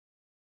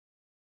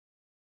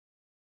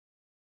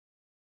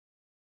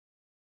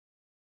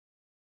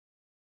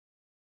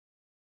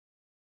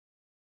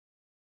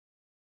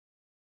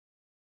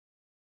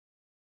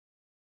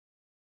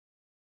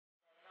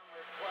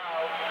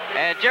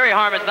Jerry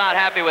Harmon's not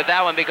happy with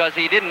that one because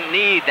he didn't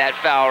need that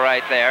foul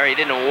right there. He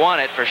didn't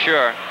want it for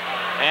sure.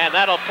 And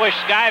that'll push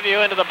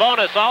Skyvue into the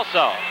bonus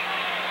also.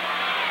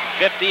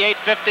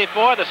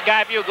 58-54, the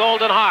Skyvue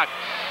Golden Hawks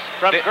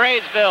from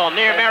Graysville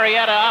near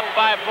Marietta up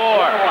by 4.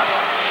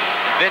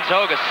 Vince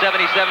Hogue, a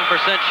 77%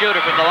 shooter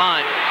from the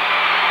line.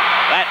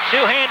 That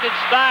two-handed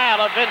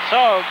style of Vince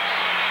Hogue.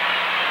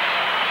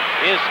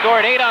 He has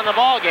scored 8 on the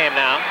ball game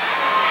now.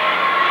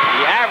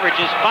 He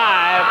averages 5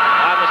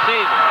 on the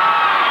season.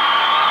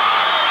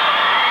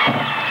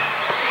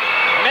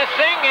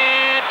 Missing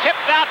and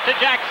tipped out to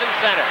Jackson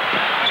Center.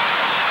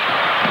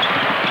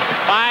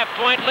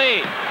 5-point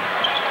lead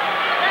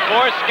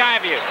for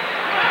Skyvue.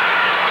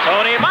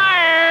 Tony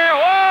Meyer,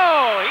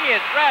 whoa, he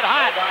is red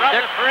hot from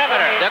the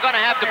perimeter. They're going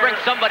to have to bring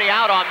somebody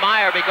out on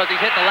Meyer because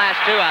he's hit the last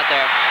 2 out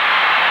there.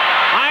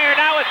 Meyer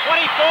now with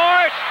 24,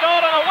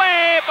 stolen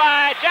away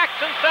by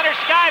Jackson Center.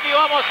 Skyvue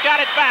almost got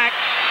it back.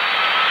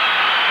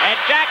 And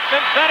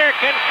Jackson Center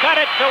can cut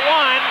it to 1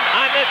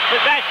 on this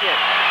possession.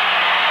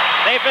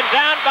 They've been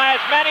down by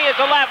as many as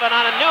 11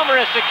 on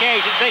numerous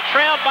occasions. They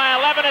trailed by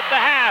 11 at the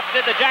half,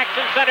 did the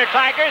Jackson Center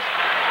Tigers.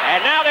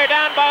 And now they're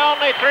down by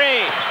only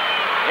 3.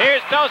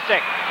 Here's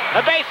Dosick.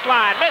 The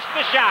baseline, missed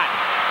the shot.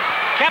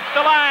 Kept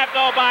alive,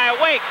 though, by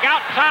Wake out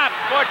top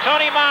for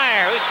Tony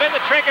Meyer, who's been the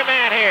trigger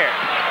man here.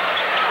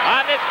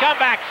 On this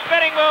comeback,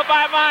 spinning move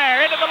by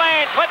Meyer, into the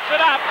lane, puts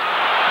it up.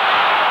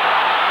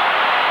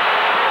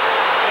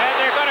 And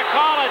they're going to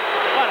call it,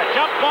 what, a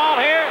jump ball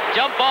here?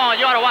 Jump ball, and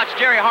you ought to watch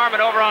Jerry Harmon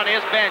over on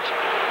his bench.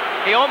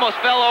 He almost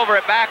fell over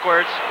it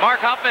backwards. Mark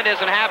Huffman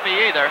isn't happy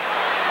either.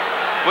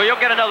 Well, you'll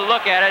get another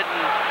look at it,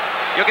 and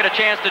you'll get a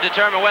chance to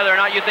determine whether or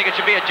not you think it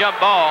should be a jump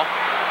ball.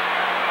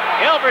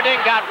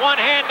 Hilverding got one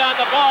hand on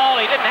the ball.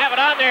 He didn't have it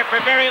on there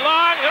for very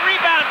long. The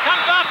rebound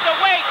comes off the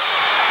Wake.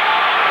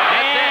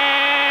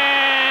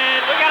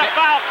 And we got a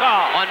foul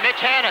call on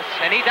Mitch Hannes,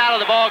 and he's out of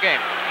the ball game.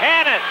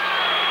 Hannes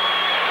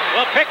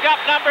will pick up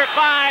number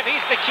 5.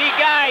 He's the key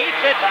guy. He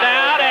sits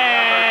down,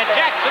 and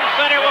Jackson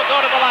Center will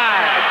go to the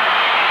line.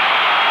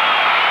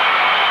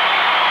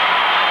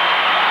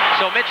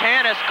 So Mitch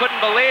Hannes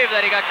couldn't believe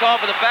that he got called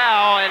for the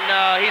foul, and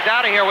he's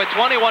out of here with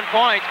 21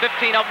 points,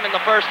 15 of them in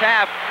the first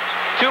half.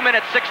 2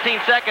 minutes, 16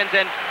 seconds,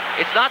 and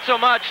it's not so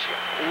much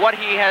what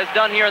he has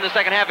done here in the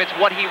second half, it's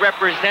what he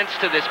represents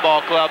to this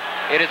ball club.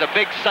 It is a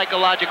big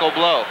psychological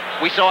blow.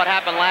 We saw it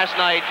happen last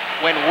night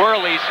when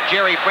Worley's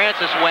Jerry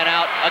Francis went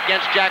out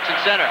against Jackson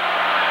Center.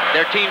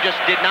 Their team just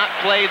did not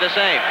play the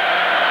same.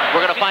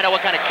 We're going to find out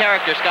what kind of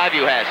character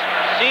Skyvue has.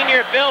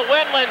 Senior Bill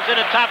Winland's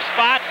in a tough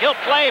spot. He'll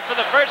play for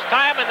the first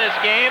time in this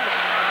game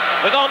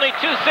with only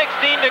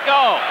 2:16 to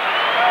go.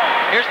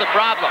 Here's the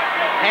problem.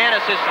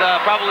 Hannes is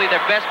probably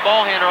their best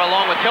ball handler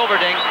along with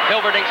Hilverding.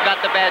 Hilverding's got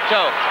the bad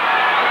toe.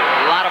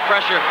 A lot of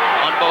pressure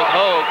on both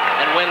Hogue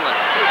and Winland.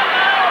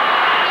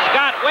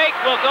 Scott Wake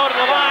will go to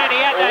the line.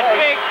 He had that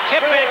big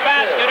tip-in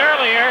basket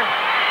earlier.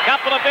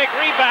 Couple of big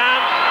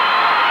rebounds.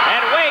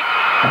 And Wake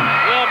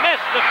will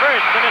miss the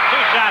first of a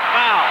 2-shot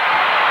foul.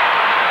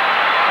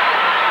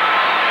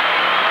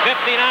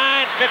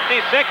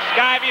 59-56,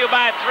 Skyvue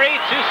by 3,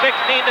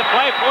 2:16 to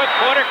play, fourth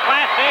quarter,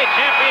 Class A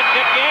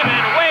championship game,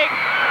 and Wake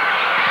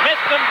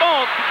missed them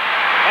both.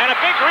 And a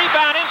big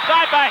rebound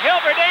inside by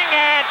Hilverding,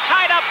 and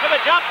tied up for the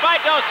jump by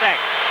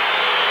Dosick.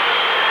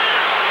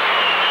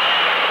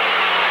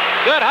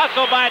 Good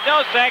hustle by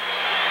Dosick.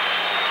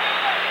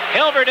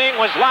 Hilverding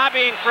was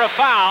lobbying for a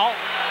foul.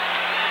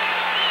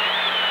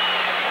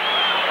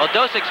 Well,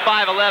 Dosick's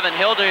 5'11",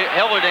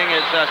 Hilverding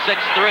is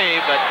 6'3",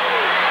 but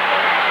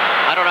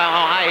I don't know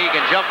how high he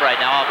can jump right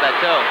now off that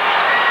toe.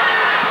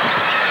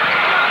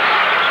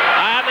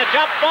 On the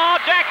jump ball,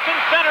 Jackson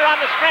Center on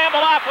the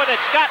scramble off with it.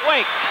 Scott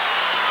Wake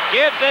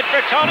gives it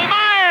for Tony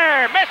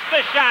Meyer. Missed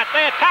the shot.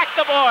 They attack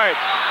the boards.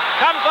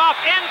 Comes off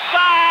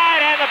inside,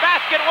 and the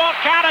basket won't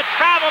count. It's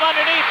traveled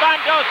underneath on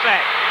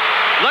Dosick.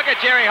 Look at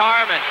Jerry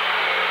Harmon.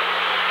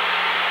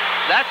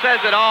 That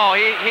says it all.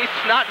 He's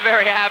not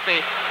very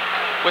happy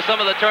with some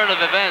of the turn of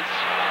events.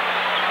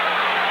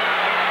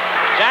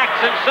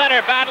 Jackson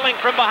Center battling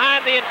from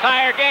behind the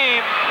entire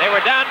game. They were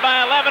down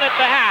by 11 at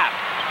the half.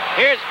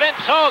 Here's Vince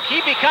Hogue.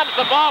 He becomes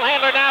the ball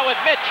handler now with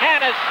Mitch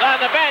Hannes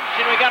on the bench,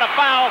 and we got a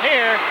foul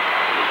here.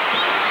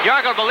 You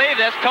aren't going to believe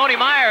this. Tony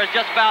Meyer has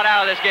just fouled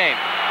out of this game.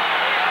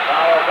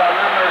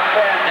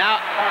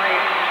 Now,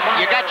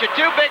 you got your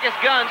 2 biggest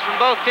guns from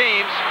both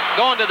teams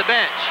going to the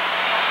bench.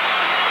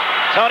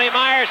 Tony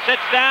Meyer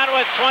sits down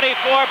with 24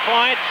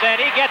 points, and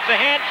he gets a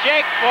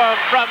handshake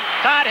from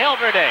Todd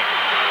Hilverding.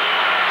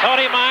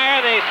 Tony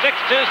Meyer, the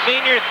 6'2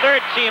 senior,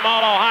 third-team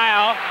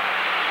All-Ohio,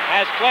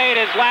 has played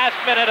his last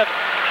minute of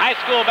high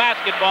school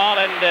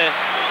basketball, and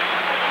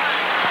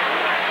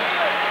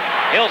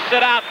he'll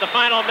sit out the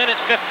final minute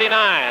 59.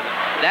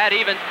 That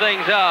evens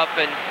things up,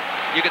 and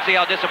you can see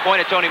how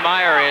disappointed Tony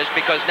Meyer is,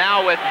 because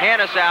now with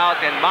Hannes out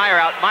and Meyer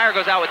out, Meyer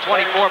goes out with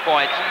 24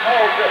 points.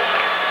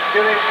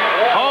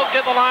 Hogue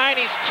to the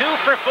line. He's 2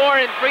 for 4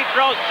 in free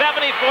throws,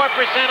 74%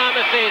 on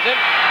the season.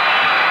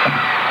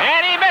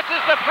 And he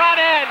misses the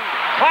front end.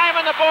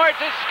 Climbing the boards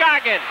is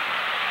Scoggin.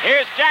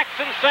 Here's Jackson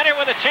Jackson Center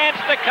with a chance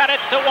to cut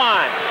it to 1.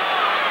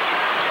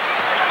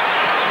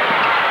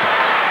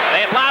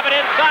 They lob it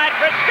inside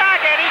for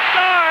Scoggin. He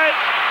scores!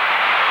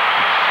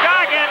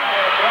 Scoggin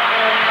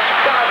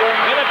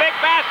with a big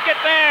basket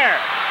there.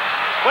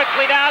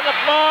 Quickly down the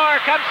floor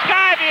comes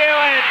Skyvue,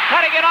 and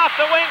cutting it off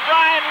the wing,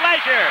 Brian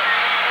Leisure.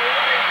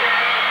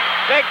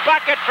 Big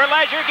bucket for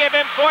Leisure, give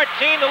him 14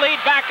 to lead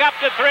back up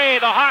to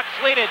 3. The Hawks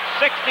lead it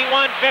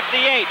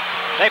 61-58.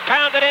 They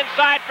pound it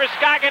inside for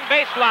Scoggin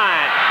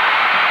baseline.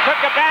 Took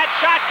a bad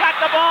shot, got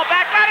the ball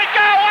back, let it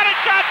go! What a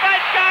shot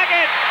by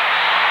Scoggin!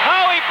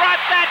 Oh, he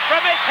brought that from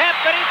his hip,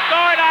 and he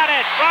scored on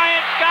it. Brian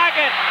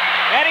Scoggin,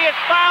 and he is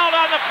fouled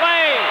on the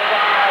play.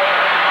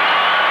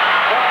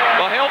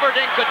 Well,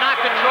 Hilverding could not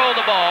control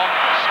the ball.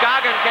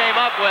 Scoggin came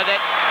up with it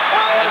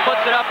and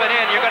puts it up and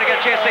in. You're going to get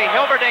a chance to see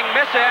Hilverding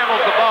mishandles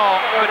the ball,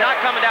 but not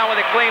coming down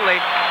with it cleanly.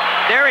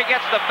 There he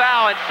gets the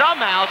foul, and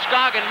somehow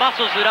Scoggin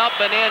muscles it up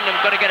and in and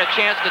going to get a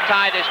chance to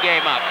tie this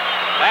game up.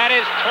 That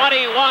is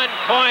 21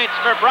 points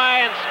for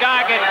Brian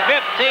Scoggin, 15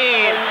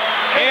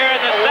 here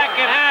in the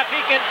second half. He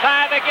can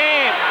tie the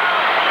game.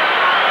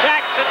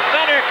 Jackson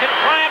Center can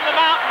climb the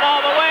mountain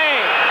all the way.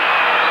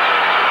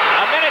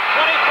 A minute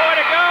 24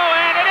 to go,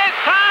 and it is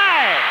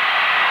tied.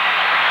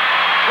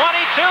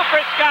 22 for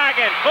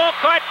Scoggin. Full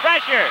court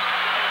pressure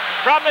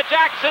from the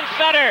Jackson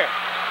Center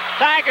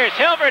Tigers.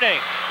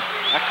 Hilverding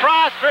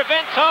across for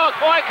Vince Hogue.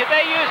 Boy, could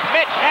they use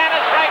Mitch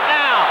Hannes right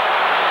now.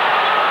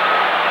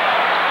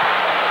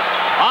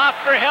 Off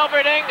for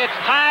Hilverding. It's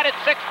tied at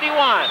 61.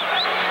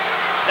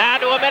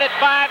 Down to a minute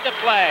 5 to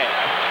play.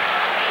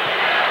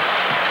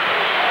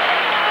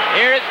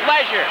 Here's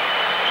Leisure.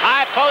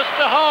 High post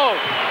to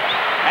Hogue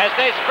as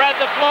they spread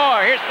the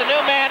floor. Here's the new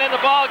man in the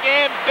ball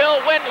game,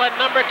 Bill Windland,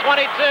 number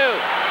 22.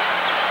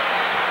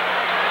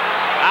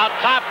 Out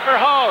top for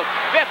Hogue.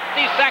 50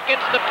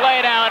 seconds to play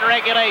now in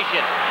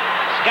regulation.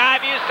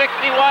 Skyvue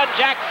 61,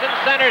 Jackson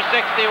Center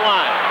 61.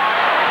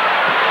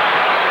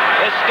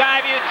 The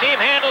Skyvue team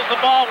handles the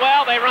ball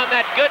well. They run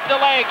that good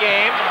delay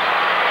game.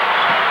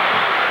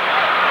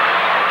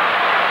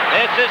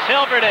 This is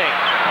Hilverding.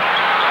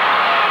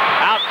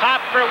 Out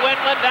top for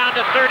Windland, down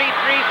to 33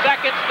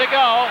 seconds to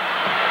go.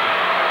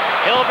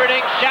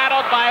 Hilverding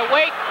shadowed by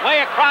Wake,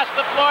 way across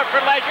the floor for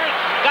Leisure.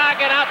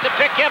 Scoggin out to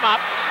pick him up.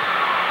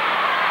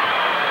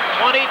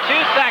 22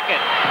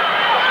 seconds.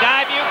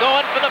 Skyvue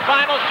going for the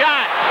final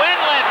shot.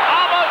 Windland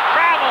almost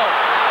traveled.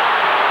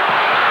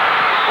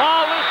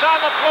 Ball loose on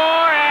the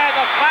floor, and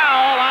the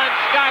foul on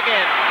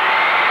Scoggin.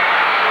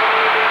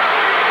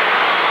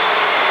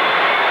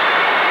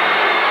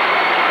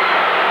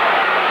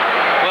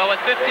 Well, with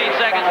 15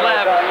 seconds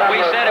left, we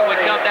said it would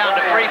come down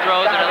to free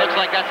throws, and it looks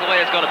like that's the way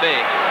it's going to be.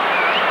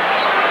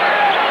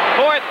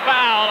 Fourth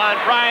foul on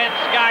Brian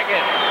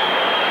Scoggin.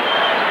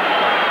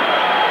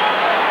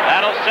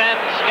 That'll send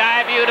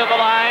Skyvue to the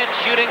line,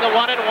 shooting the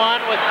 1-and-1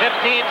 with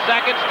 15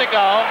 seconds to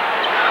go.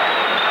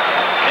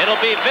 It'll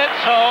be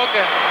Vince Hogue.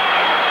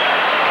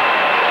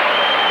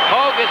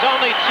 Hogue is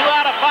only 2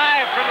 out of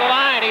 5 from the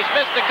line. He's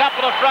missed a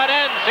couple of front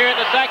ends here in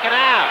the second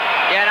half.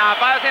 Yeah, now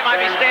if I was him, I'd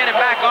be standing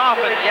back off,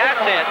 and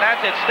that's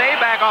it. Stay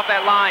back off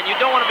that line. You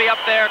don't want to be up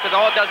there because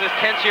all it does is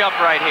tense you up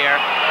right here.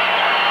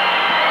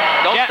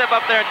 Don't step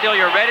up there until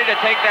you're ready to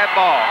take that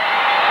ball.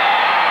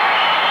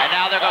 And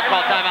now they're going to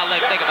call timeout.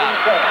 Think about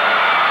it.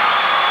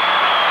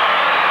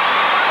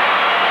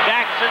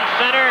 Jackson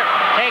Center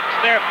takes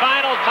their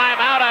final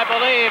timeout, I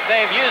believe.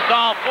 They've used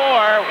all 4.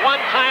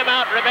 1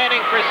 timeout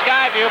remaining for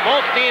Skyvue.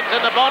 Both teams in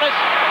the bonus.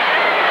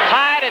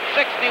 Tied at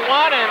 61,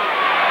 and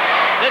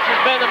this has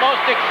been the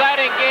most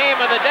exciting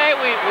game of the day.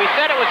 We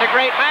said it was a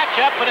great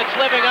matchup, but it's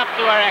living up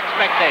to our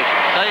expectations.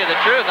 To tell you the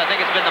truth, I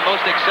think it's been the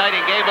most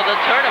exciting game of the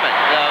tournament.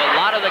 A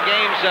lot of the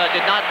games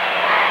did not...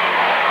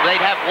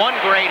 They'd have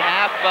 1 great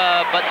half,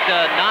 but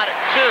not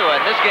 2.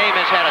 And this game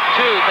has had 2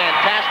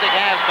 fantastic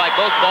halves by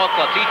both ball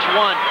clubs, each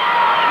one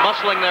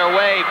muscling their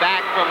way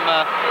back from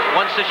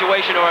one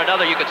situation or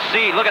another. You could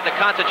see, look at the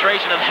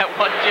concentration of that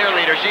one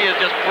cheerleader. She is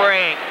just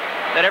praying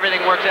that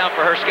everything works out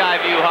for her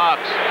Skyvue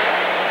Hawks.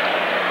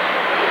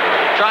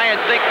 Try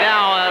and think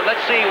now,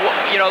 let's see,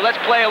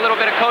 let's play a little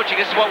bit of coaching.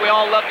 This is what we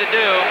all love to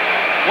do.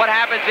 What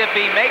happens if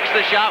he makes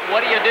the shot?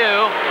 What do you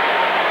do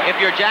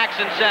if you're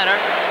Jackson Center?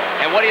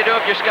 And what do you do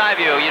if you're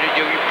Skyvue?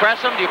 Do you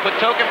press him? Do you put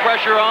token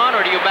pressure on,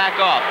 or do you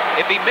back off?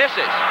 If he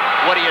misses,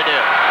 what do you do?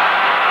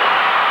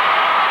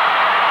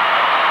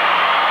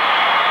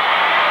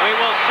 We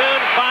will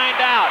soon find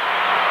out.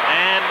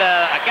 And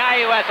a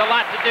guy who has a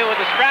lot to do with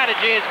the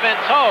strategy is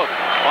Vince Hogue.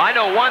 Well, I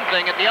know one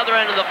thing. At the other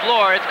end of the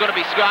floor, it's going to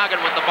be Scoggin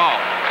with the ball.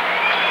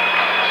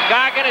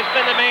 Scoggin has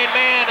been the main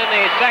man in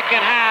the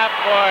second half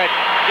for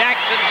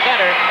Jackson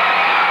Center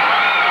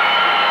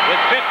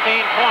with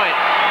 15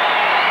 points.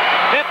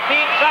 15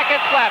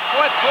 seconds left,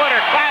 4th quarter,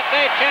 Class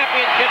A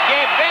championship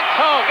game. Vince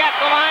Hogue at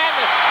the line.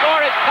 The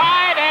score is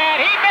tied,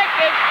 and he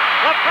misses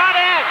the front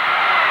end.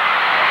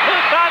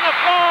 Loose on the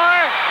floor,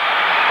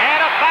 and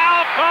a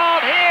foul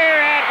called here.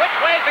 And which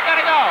way is it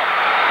going to go?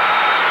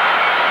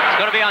 It's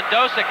going to be on on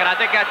Dosick, and I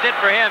think that's it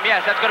for him.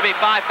 Yes, that's going to be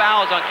 5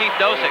 fouls on Keith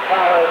Dosick.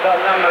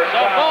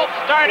 So both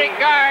starting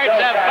guards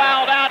have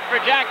fouled out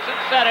for Jackson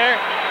Center.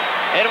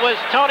 It was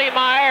Tony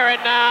Meyer, and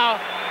now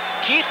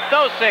Keith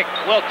Dosick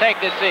will take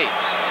the seat.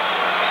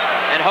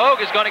 And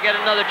Hogue is going to get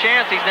another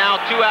chance. He's now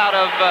 2 out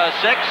of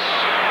 6.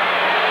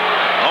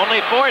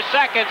 Only 4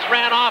 seconds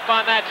ran off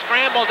on that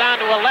scramble, down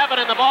to 11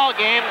 in the ball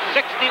game,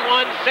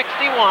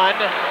 61-61.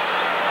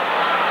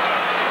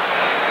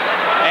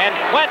 And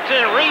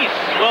Quentin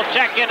Reese will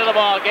check into the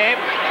ball game.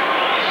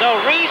 So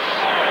Reese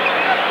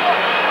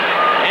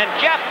and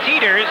Jeff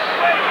Teeters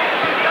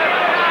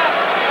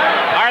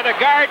are the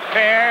guard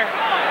pair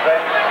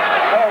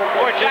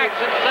for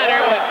Jackson Center,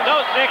 with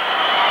Dosick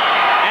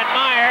and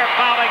Meyer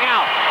fouling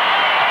out.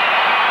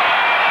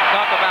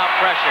 Talk about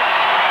pressure.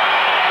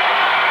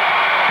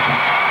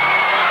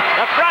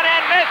 The front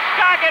end miss.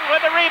 Scoggin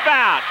with the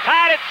rebound.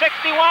 Tied at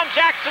 61.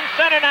 Jackson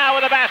Center now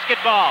with a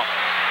basketball.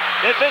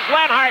 This is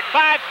Lenhart,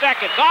 5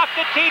 seconds. Off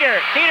to Teeter.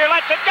 Teeter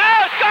lets it go.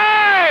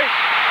 Scores!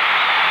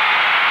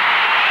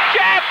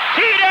 Jeff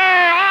Teeter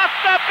off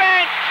the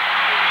bench.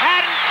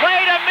 Hadn't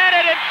played a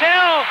minute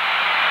until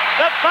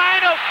the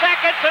final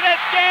seconds of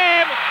this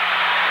game.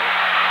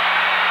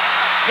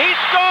 He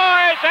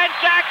scores, and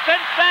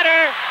Jackson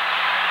Center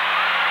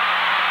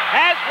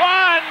has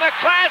won the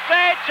Class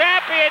A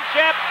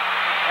championship.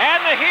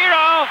 And the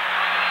hero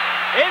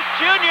is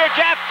junior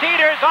Jeff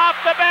Teeters off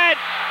the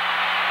bench.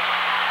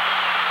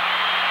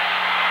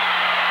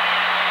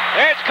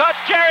 There's Coach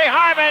Jerry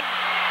Harmon.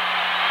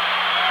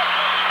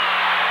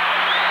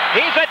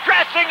 He's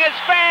addressing his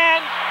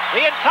fans.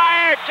 The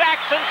entire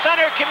Jackson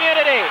Center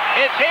community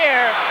is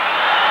here.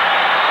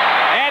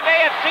 And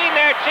they have seen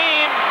their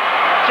team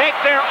take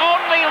their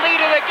only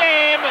lead of the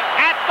game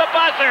at the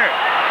buzzer.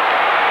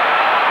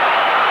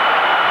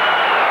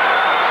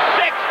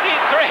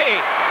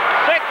 63-61,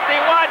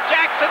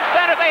 Jackson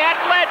Center. They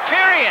hadn't led,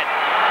 period.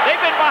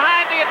 They've been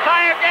behind the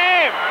entire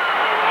game.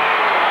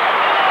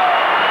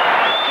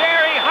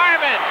 Jerry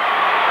Harmon.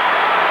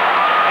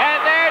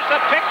 And there's a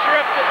picture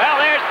of, well,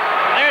 there's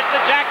the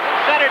Jackson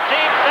Center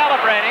team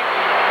celebrating.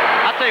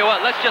 I'll tell you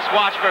what, let's just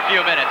watch for a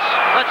few minutes.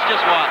 Let's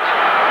just watch.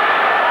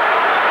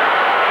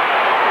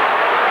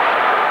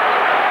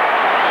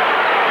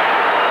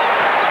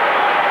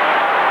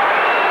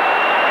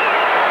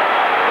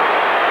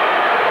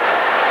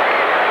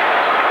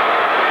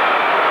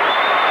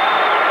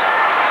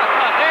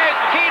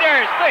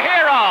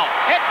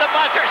 Hit the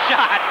buzzer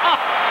shot. Oh.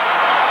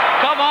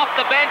 Come off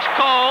the bench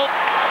cold.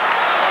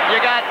 You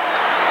got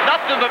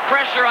nothing but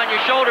pressure on your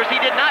shoulders. He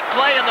did not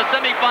play in the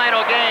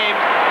semifinal game,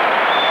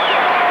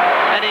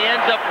 and he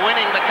ends up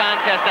winning the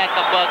contest at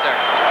the buzzer.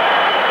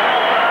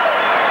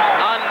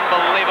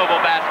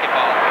 Unbelievable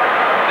basketball.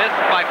 This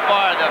is by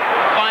far the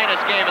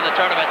finest game of the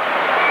tournament.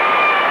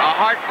 A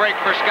heartbreak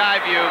for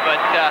Skyvue, but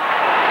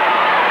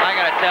I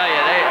got to tell you,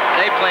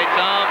 they played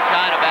some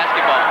kind of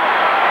basketball.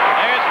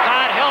 There's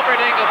Todd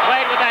Hilberding, who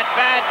played with that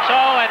bad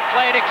toe and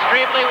played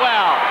extremely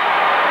well.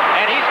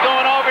 And he's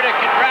going over to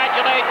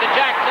congratulate the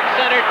Jackson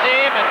Center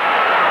team. And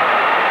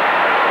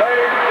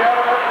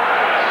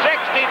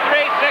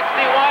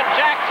 63-61,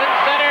 Jackson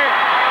Center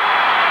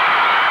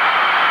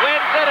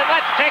wins it. And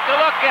let's take a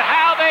look at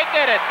how they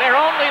did it. Their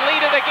only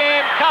lead of the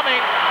game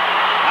coming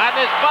on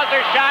this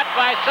buzzer shot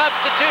by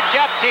substitute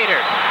Jeff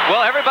Teeter.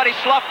 Well, everybody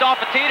sloughed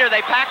off a Teeter.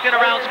 They packed it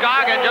around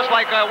Scoggin just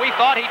like we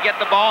thought he'd get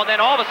the ball. And then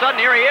all of a sudden,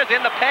 here he is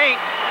in the paint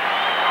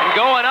and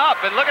going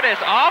up. And look at this,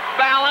 off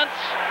balance,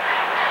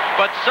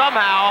 but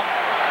somehow,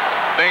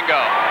 bingo.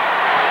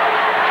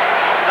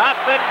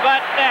 Nothing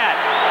but net.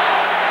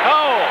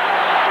 Oh,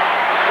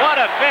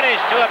 what a finish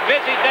to a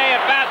busy day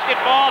of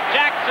basketball.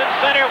 Jackson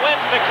Center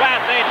wins the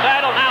Class A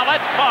title. Now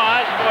let's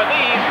pause for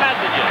these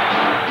messages.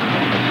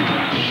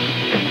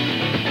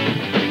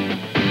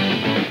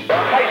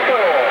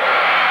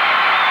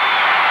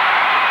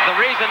 The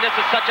reason this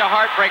is such a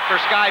heartbreak for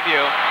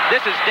Skyvue,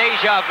 this is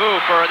deja vu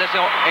for this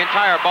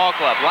entire ball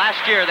club.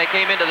 Last year they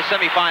came into the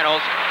semifinals,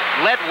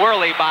 led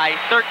Worley by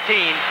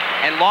 13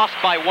 and lost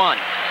by 1.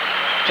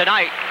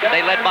 Tonight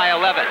they led by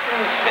 11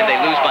 and they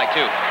lose by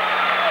 2.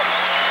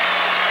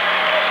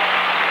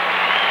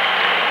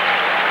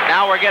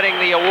 Now we're getting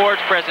the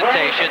awards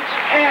presentations.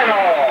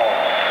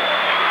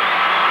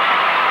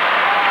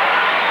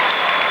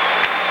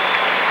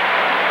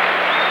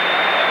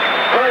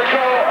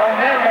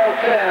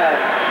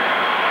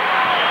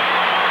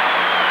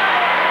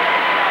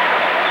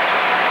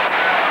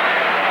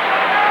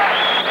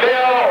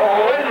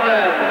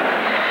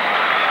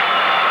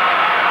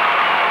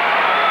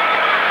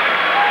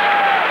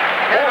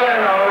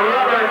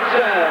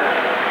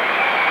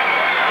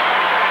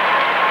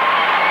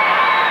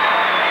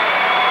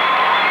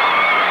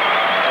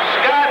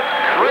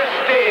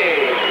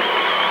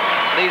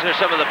 These are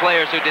some of the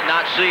players who did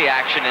not see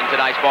action in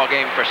tonight's ball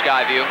game for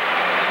Skyvue.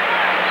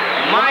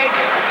 Mike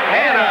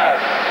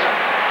Hannes.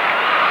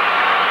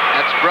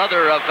 That's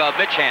brother of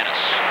Mitch Hannes.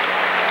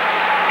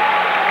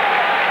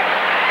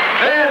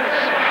 Vince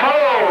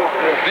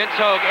Hogue. Vince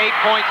Hogue, 8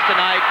 points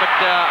tonight, but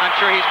I'm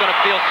sure he's going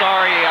to feel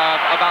sorry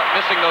about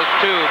missing those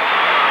 2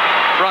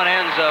 front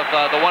ends of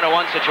the 1-1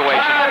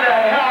 situation.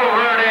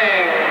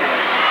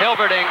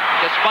 Hilberding,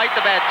 despite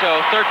the bad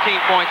toe, 13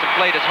 points and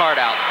played his heart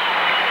out.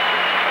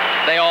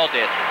 They all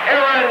did.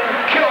 Aaron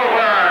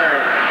Kilburn.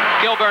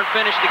 Kilburn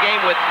finished the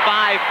game with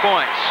 5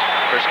 points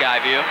for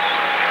Skyvue.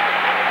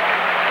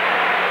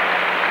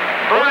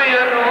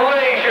 Brian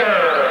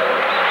Leisure.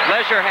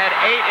 Leisure had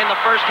 8 in the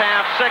first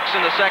half, 6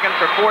 in the second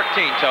for 14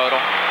 total.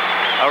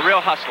 A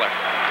real hustler.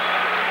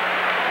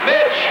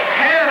 Mitch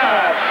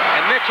Hannes.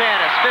 And Mitch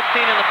Hannes,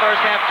 15 in the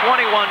first half,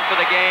 21 for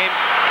the game,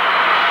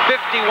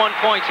 51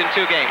 points in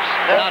 2 games.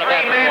 The Not a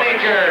bad 3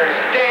 performance. managers,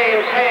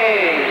 Dave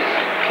Hayes,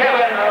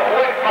 Kevin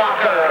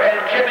Whitbacher, and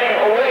Jimmy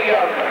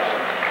Williams.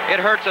 It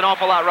hurts an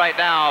awful lot right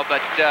now,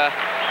 but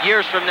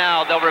years from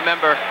now, they'll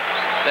remember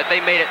that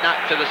they made it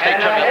not to the state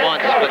tournament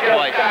once, but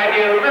twice.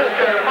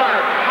 Mr.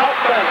 Mark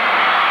Hauptman.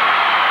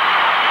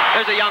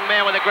 There's a young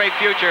man with a great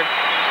future.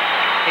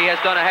 He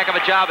has done a heck of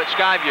a job at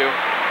Skyvue.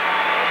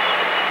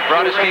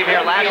 Brought his team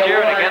here last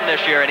year and again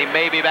this year, and he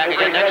may be back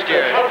again next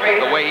year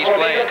the way he's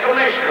playing. The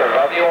Commissioner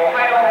of the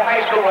Ohio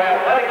High School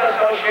Athletic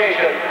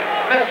Association,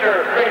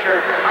 Mr.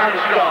 Richard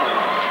Armstrong.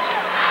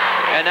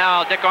 And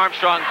now Dick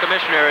Armstrong,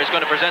 Commissioner, is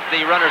going to present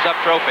the runners-up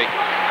trophy.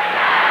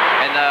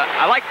 And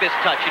I like this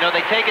touch. You know,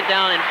 they take it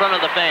down in front of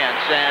the fans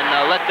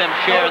and let them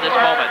share this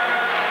moment.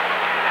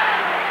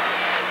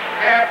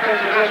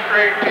 Captains of this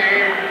great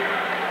team,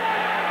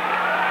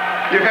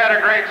 you've had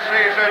a great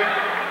season.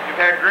 You've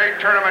had great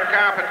tournament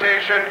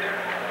competition.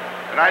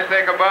 And I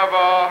think above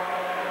all,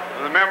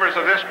 the members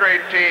of this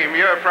great team,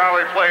 you have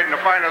probably played in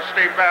the finest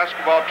state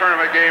basketball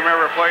tournament game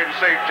ever played in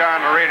St. John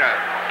Arena.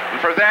 And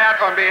for that,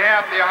 on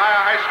behalf of the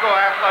Ohio High School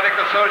Athletic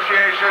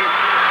Association,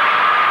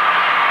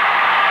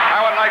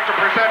 I would like to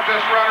present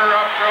this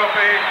runner-up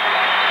trophy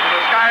to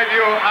the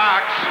Skyvue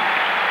Hawks.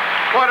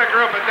 What a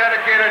group of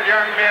dedicated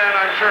young men.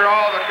 I'm sure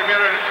all the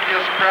community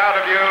is proud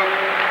of you.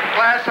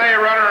 Class A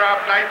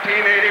runner-up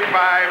 1985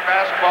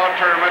 basketball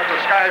tournament to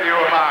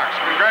Skyvue Hawks.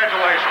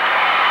 Congratulations.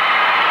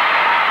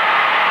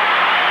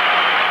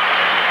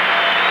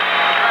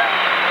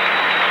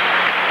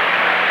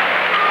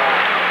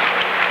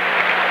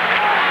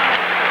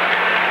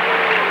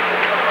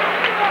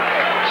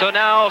 So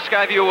now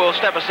Skyvue will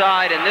step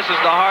aside, and this is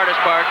the hardest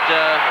part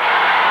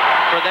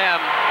for them.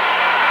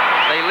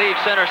 They leave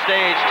center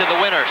stage to the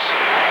winners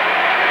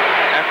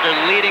after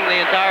leading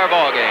the entire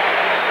ball game.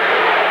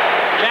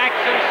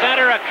 Jackson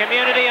Center, a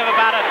community of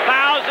about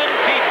 1,000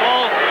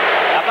 people,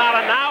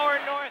 about an hour